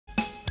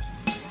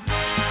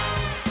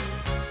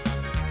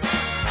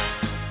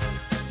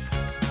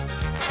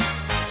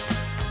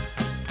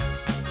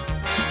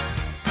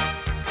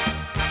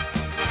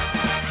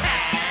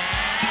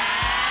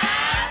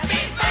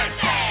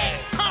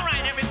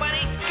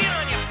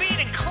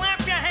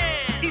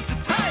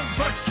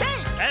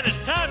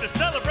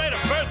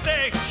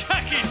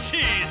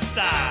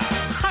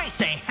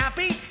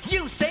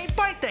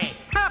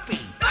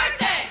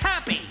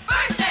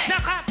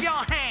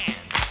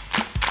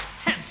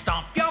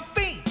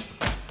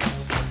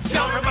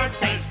You're a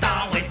birthday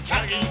star with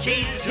Chuck E.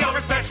 Cheese. You're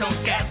a special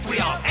guest we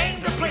all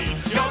aim to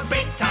please. You're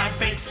big time,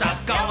 big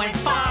stuff going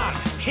far.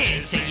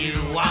 Here's to you,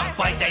 our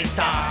birthday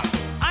star.